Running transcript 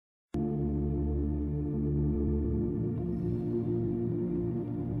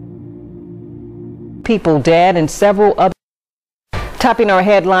people dead and several others. Topping our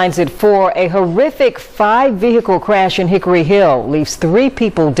headlines at 4, a horrific 5-vehicle crash in Hickory Hill leaves 3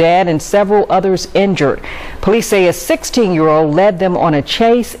 people dead and several others injured. Police say a 16-year-old led them on a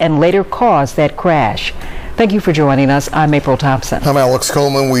chase and later caused that crash. Thank you for joining us. I'm April Thompson. I'm Alex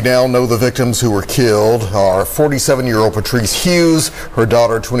Coleman. We now know the victims who were killed are 47-year-old Patrice Hughes, her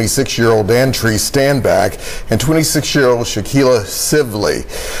daughter 26-year-old Dantry Standback, and 26-year-old Shaquila Sivley.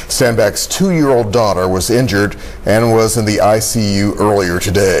 Standback's 2-year-old daughter was injured and was in the ICU earlier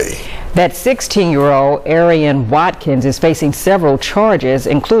today. That 16-year-old Arian Watkins is facing several charges,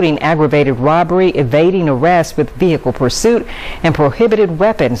 including aggravated robbery, evading arrest with vehicle pursuit, and prohibited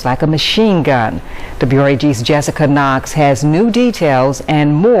weapons like a machine gun. WRAG's Jessica Knox has new details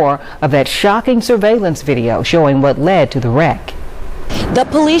and more of that shocking surveillance video showing what led to the wreck. The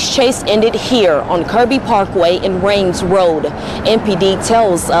police chase ended here on Kirby Parkway and Rains Road. MPD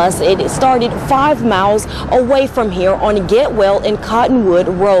tells us it started 5 miles away from here on Getwell and Cottonwood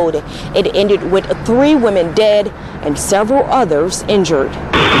Road. It ended with 3 women dead and several others injured.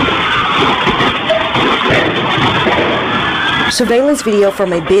 Surveillance video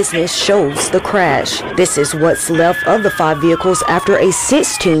from a business shows the crash. This is what's left of the 5 vehicles after a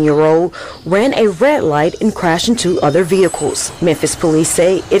 16-year-old ran a red light and crashed into other vehicles. Memphis police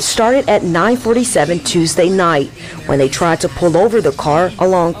say it started at 9:47 Tuesday night when they tried to pull over the car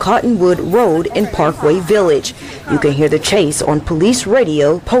along Cottonwood Road in Parkway Village. You can hear the chase on police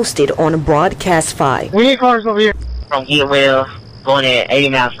radio posted on Broadcast 5. We need cars over here. From Getwell, going at 80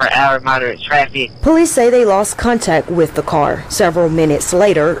 miles per hour, moderate traffic. Police say they lost contact with the car. Several minutes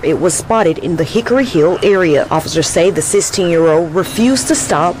later, it was spotted in the Hickory Hill area. Officers say the 16-year-old refused to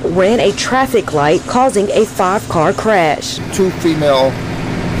stop, ran a traffic light, causing a 5-car crash. 2 female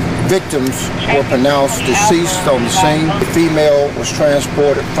victims were pronounced deceased on the scene. The female was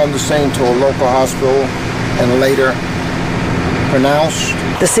transported from the scene to a local hospital and later pronounced.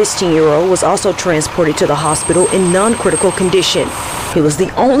 The 16-year-old was also transported to the hospital in non-critical condition. He was the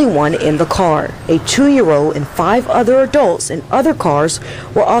only one in the car. A 2-year-old and 5 other adults in other cars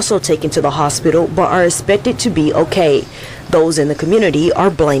were also taken to the hospital but are expected to be okay. Those in the community are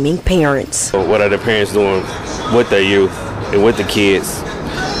blaming parents. What are the parents doing with their youth and with the kids?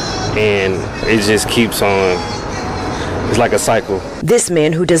 And it just keeps on. It's like a cycle. This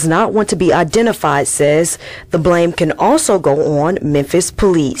man, who does not want to be identified, says the blame can also go on Memphis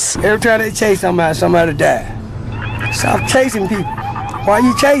police. Every time they chase somebody die. Stop chasing people. Why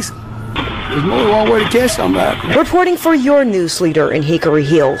you chasing? There's more than one way to catch somebody. Reporting for your news leader in Hickory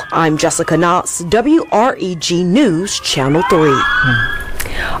Hill, I'm Jessica Knox, WREG News, Channel 3.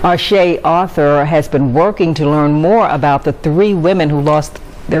 Arshay Arthur has been working to learn more about the 3 women who lost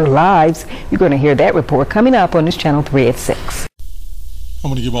their lives. You're going to hear that report coming up on this Channel 3 at 6. I'm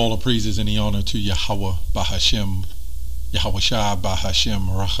going to give all the praises and the honor to Yahweh Bahashem, Yahweh Shah Bahashem,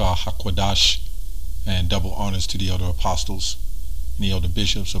 Racha HaKwadash, and double honors to the elder apostles and the elder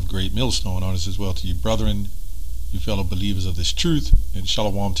bishops of Great Millstone. Honors as well to you brethren, you fellow believers of this truth, and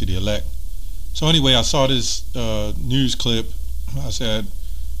shalom to the elect. So anyway, I saw this news clip. I said,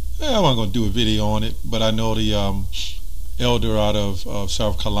 I wasn't going to do a video on it, but I know the elder out of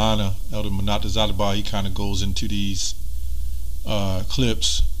South Carolina, Elder Manat Zalaba, he kind of goes into these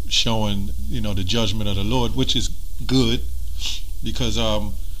clips showing, the judgment of the Lord, which is good because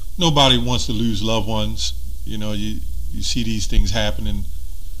nobody wants to lose loved ones. You see these things happening,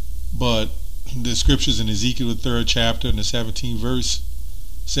 but the scriptures in Ezekiel, the 3rd chapter and the 17th verse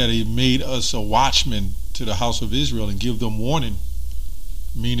said he made us a watchman to the house of Israel and give them warning,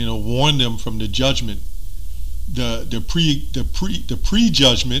 meaning to warn them from the judgment. The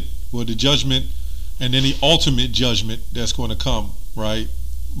pre-judgment, or the judgment, and then the ultimate judgment that's going to come, right?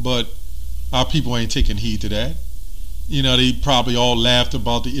 But our people ain't taking heed to that. They probably all laughed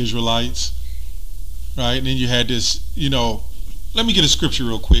about the Israelites, right? And then you had this, let me get a scripture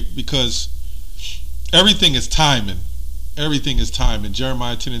real quick because everything is timing. Everything is timing.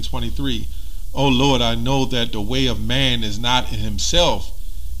 Jeremiah 10:23. Oh Lord, I know that the way of man is not in himself.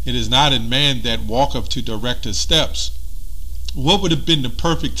 It is not in man that walketh to direct his steps. What would have been the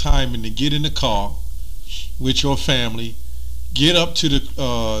perfect timing to get in the car with your family, get up to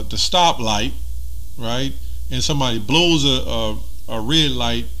the stoplight, right? And somebody blows a red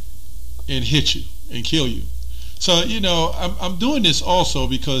light and hit you and kill you. So, I'm doing this also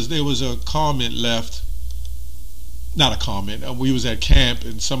because there was a comment left, not a comment, we was at camp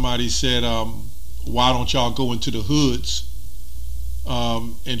and somebody said, why don't y'all go into the hoods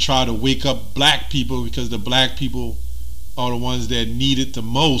and try to wake up black people because the black people are the ones that need it the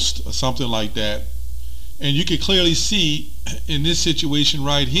most, or something like that. And you can clearly see in this situation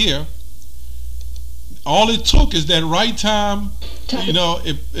right here, all it took is that right time. You know,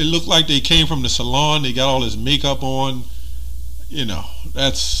 it looked like they came from the salon. They got all this makeup on. You know,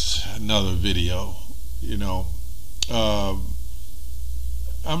 that's another video. You know,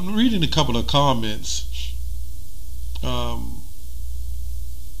 I'm reading a couple of comments.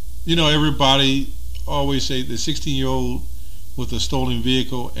 You know, everybody always say the 16-year-old with a stolen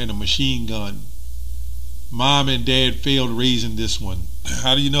vehicle and a machine gun. Mom and dad failed raising this one.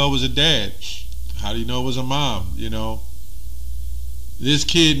 How do you know it was a dad? How do you know it was a mom? You know, this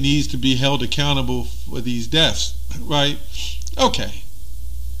kid needs to be held accountable for these deaths, right? Okay.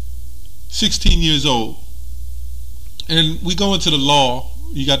 16 years old. And we go into the law.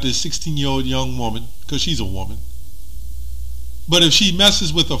 You got this 16-year-old young woman, because she's a woman. But if she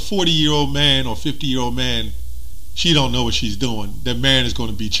messes with a 40-year-old man or 50-year-old man, she don't know what she's doing. That man is going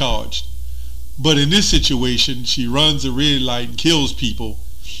to be charged. But in this situation, she runs a red light and kills people,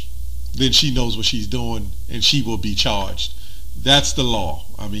 then she knows what she's doing and she will be charged. That's the law.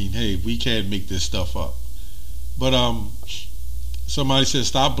 I mean, hey, we can't make this stuff up. But somebody said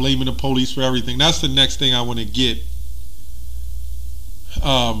stop blaming the police for everything. That's the next thing I want to get.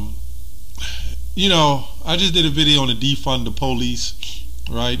 You know, I just did a video on the defund the police,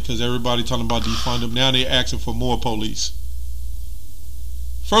 right? Because everybody talking about defund them. Now they're asking for more police.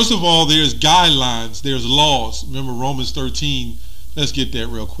 First of all, there's guidelines, there's laws. Remember Romans 13, let's get that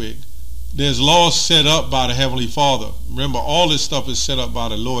real quick. There's laws set up by the Heavenly Father. Remember, all this stuff is set up by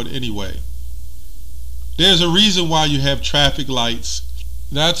the Lord anyway. There's a reason why you have traffic lights.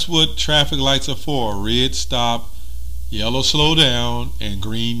 That's what traffic lights are for. Red, stop. Yellow, slow down, and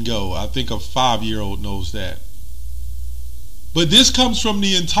green, go. I think a 5-year-old knows that. But this comes from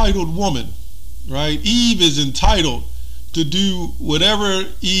the entitled woman, right? Eve is entitled to do whatever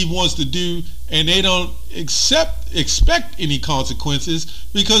Eve wants to do, and they don't expect any consequences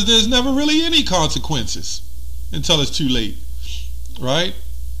because there's never really any consequences until it's too late, right?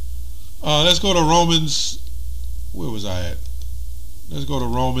 Let's go to Romans. Where was I at? Let's go to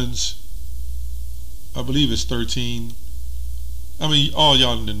Romans. I believe it's 13. I mean, all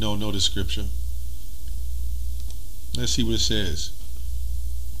y'all know the scripture. Let's see what it says.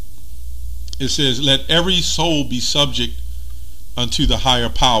 It says, let every soul be subject unto the higher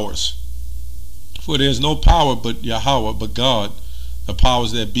powers. For there is no power but Yahweh, but God. The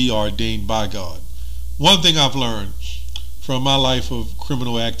powers that be are ordained by God. One thing I've learned from my life of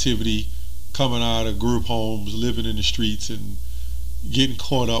criminal activity, coming out of group homes, living in the streets, and getting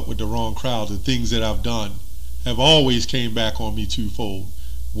caught up with the wrong crowd, the things that I've done have always came back on me twofold.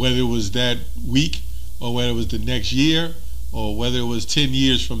 Whether it was that week, or whether it was the next year, or whether it was 10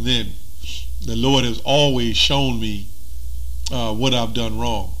 years from then, the Lord has always shown me what I've done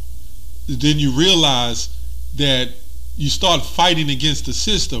wrong. Then you realize that you start fighting against the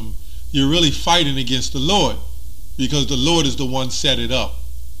system, you're really fighting against the Lord, because the Lord is the one set it up.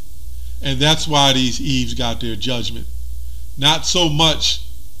 And that's why these Eves got their judgment. Not so much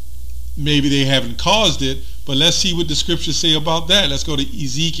maybe they haven't caused it, but let's see what the scriptures say about that. Let's go to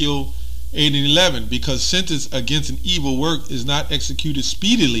Ezekiel 8 and 11. Because sentence against an evil work is not executed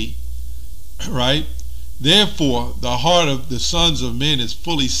speedily, right? Therefore, the heart of the sons of men is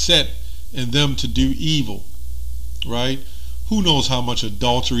fully set in them to do evil, right? Who knows how much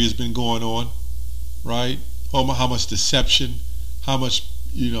adultery has been going on, right? Or how much deception, how much,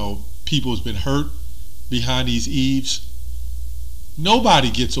 people has been hurt behind these Eves. Nobody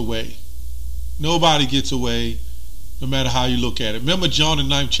gets away. Nobody gets away, no matter how you look at it. Remember John in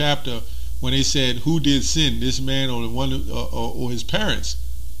the 9th chapter when they said, who did sin, this man or the one or his parents?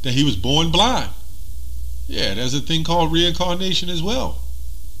 That he was born blind. Yeah, there's a thing called reincarnation as well.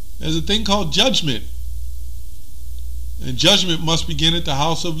 There's a thing called judgment. And judgment must begin at the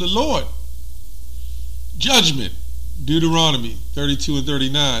house of the Lord. Judgment. Deuteronomy 32 and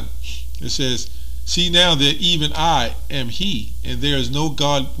 39. It says, see now that even I am he, and there is no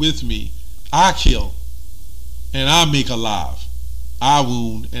God with me. I kill, and I make alive. I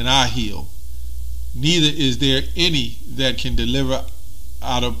wound, and I heal. Neither is there any that can deliver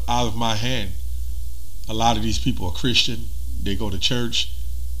out of my hand. A lot of these people are Christian. They go to church.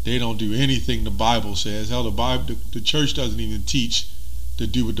 They don't do anything the Bible says. Hell, the church doesn't even teach to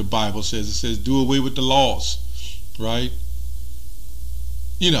do what the Bible says. It says do away with the laws, right?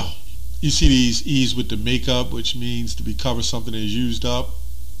 You see these Eves with the makeup, which means to be covered something that is used up,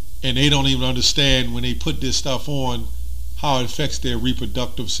 and they don't even understand when they put this stuff on how it affects their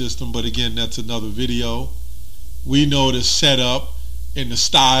reproductive system. But again, that's another video. We know the setup and the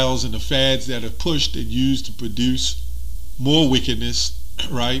styles and the fads that are pushed and used to produce more wickedness,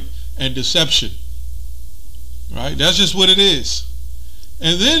 right, and deception, right? That's just what it is.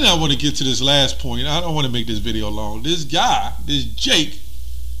 And then I want to get to this last point. I don't want to make this video long. This guy, this Jake,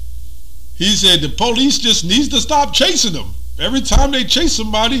 he said the police just needs to stop chasing them. Every time they chase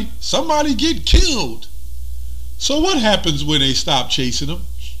somebody, somebody get killed. So what happens when they stop chasing them?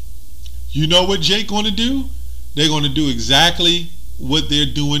 You know what Jake going to do? They're going to do exactly what they're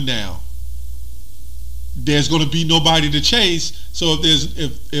doing now. There's going to be nobody to chase. So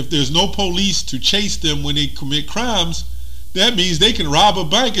if there's no police to chase them when they commit crimes, that means they can rob a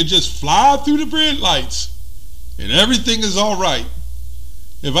bank and just fly through the red lights and everything is all right.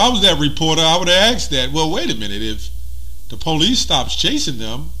 If I was that reporter, I would have asked that. Well, wait a minute. If the police stops chasing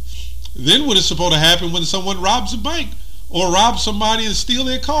them, then what is supposed to happen when someone robs a bank or robs somebody and steal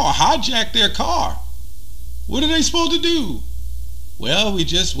their car, hijack their car? What are they supposed to do? Well, we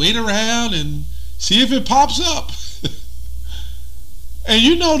just wait around and see if it pops up. And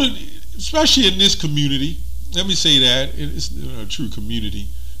you know that, especially in this community, let me say that, it's not a true community,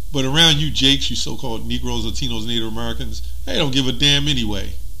 but around you Jakes, you so-called Negroes, Latinos, Native Americans, they don't give a damn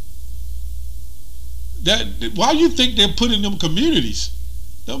anyway. Why do you think they're putting them communities?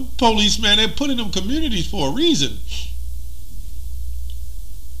 Them policemen, they're putting them communities for a reason.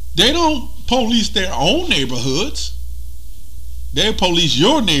 They don't police their own neighborhoods. They police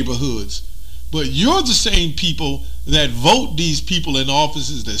your neighborhoods. But you're the same people that vote these people in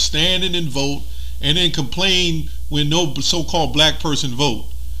offices, that stand in and vote, and then complain when no so-called black person vote.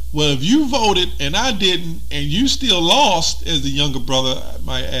 Well, if you voted and I didn't, and you still lost, as the younger brother,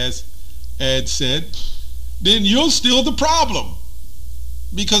 my ad said, then you're still the problem.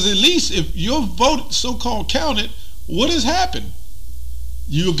 Because at least if your vote so-called counted, what has happened?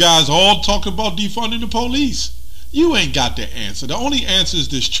 You guys all talking about defunding the police. You ain't got the answer. The only answer is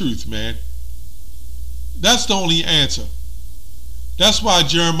this truth, man. That's the only answer. That's why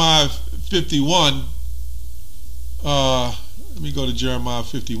Jeremiah 51, let me go to Jeremiah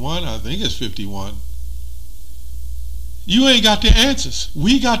 51, I think it's 51. You ain't got the answers.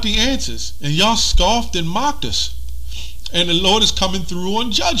 We got the answers. And y'all scoffed and mocked us. And the Lord is coming through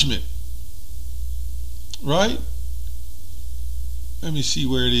on judgment. Right? Let me see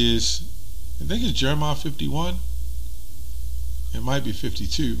where it is. I think it's Jeremiah 51. It might be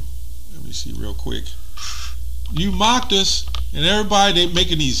 52. Let me see real quick. You mocked us, and everybody, they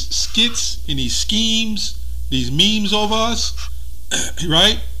making these skits and these schemes, these memes over us,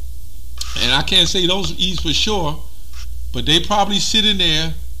 right? And I can't say those E's for sure, but they probably sit in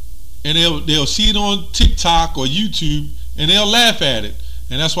there and they'll see it on TikTok or YouTube and they'll laugh at it.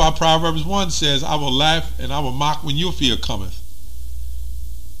 And that's why Proverbs 1 says, I will laugh and I will mock when your fear cometh.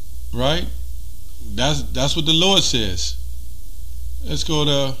 Right? That's what the Lord says. Let's go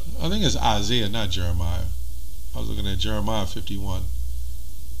to, I think it's Isaiah, not Jeremiah. I was looking at Jeremiah 51.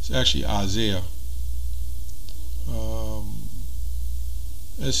 It's actually Isaiah.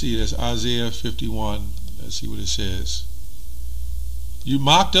 Let's see, that's Isaiah 51. Let's see what it says. You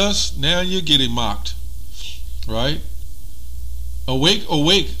mocked us, now you're getting mocked. Right? Awake,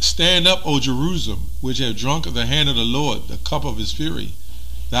 awake, stand up, O Jerusalem, which have drunk of the hand of the Lord, the cup of his fury.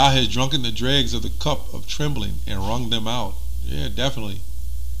 Thou hast drunken the dregs of the cup of trembling and wrung them out. Yeah, definitely.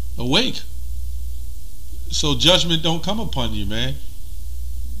 Awake. So judgment don't come upon you, man.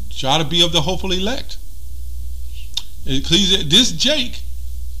 Try to be of the hopeful elect. This Jake,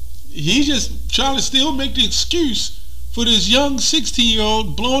 he just trying to still make the excuse for this young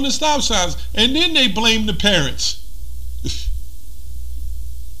 16-year-old blowing the stop signs. And then they blame the parents.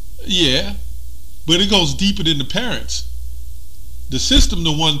 Yeah, but it goes deeper than the parents. The system,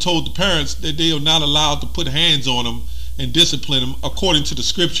 the one told the parents that they are not allowed to put hands on them and discipline them according to the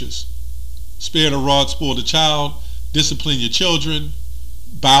scriptures. Spare the rod, spoil the child, discipline your children,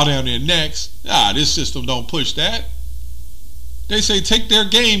 bow down their necks. This system don't push that. They say take their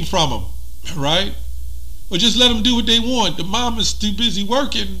game from them, right? Or just let them do what they want. The mom is too busy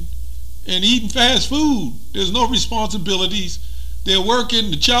working and eating fast food. There's no responsibilities. They're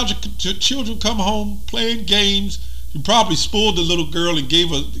working. The children come home playing games. You probably spoiled the little girl and gave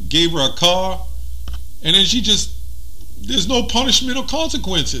her a car, and then there's no punishment or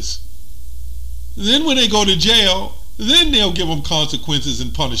consequences. Then when they go to jail, then they'll give them consequences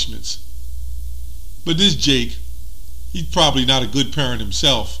and punishments. But this Jake, he's probably not a good parent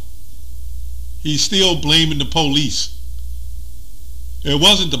himself. He's still blaming the police. It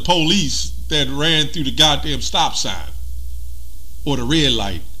wasn't the police that ran through the goddamn stop sign or the red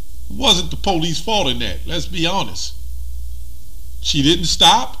light. It wasn't the police's fault in that. Let's be honest. She didn't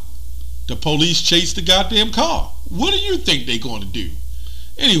stop. The police chased the goddamn car. What do you think they're going to do?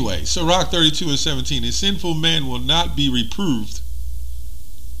 Anyway, Sirach 32:17. A sinful man will not be reproved.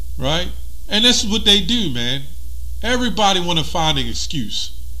 Right? And this is what they do, man. Everybody want to find an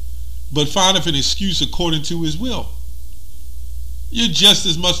excuse, but findeth an excuse according to his will. You're just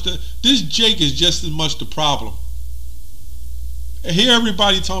as much this Jake is just as much the problem. I hear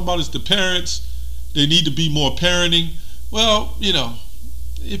everybody talking about it's the parents. They need to be more parenting. Well, you know,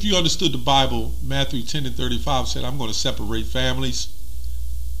 if you understood the Bible, Matthew 10:35 said, I'm going to separate families.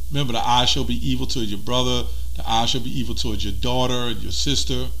 Remember, the eye shall be evil towards your brother, the eye shall be evil towards your daughter and your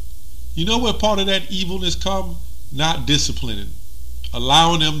sister. You know where part of that evilness come? Not disciplining,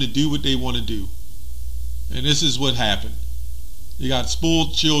 allowing them to do what they want to do. And this is what happened. You got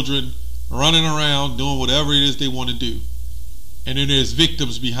spoiled children running around doing whatever it is they want to do. And then there's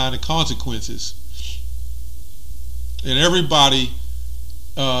victims behind the consequences. And everybody,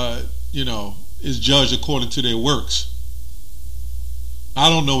 you know, is judged according to their works. I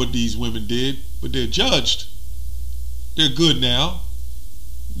don't know what these women did, but they're judged. They're good now.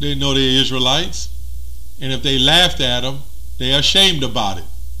 They know they're Israelites. And if they laughed at them, they are ashamed about it.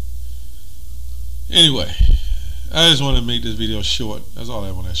 Anyway, I just want to make this video short. That's all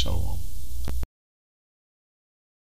I want to show them.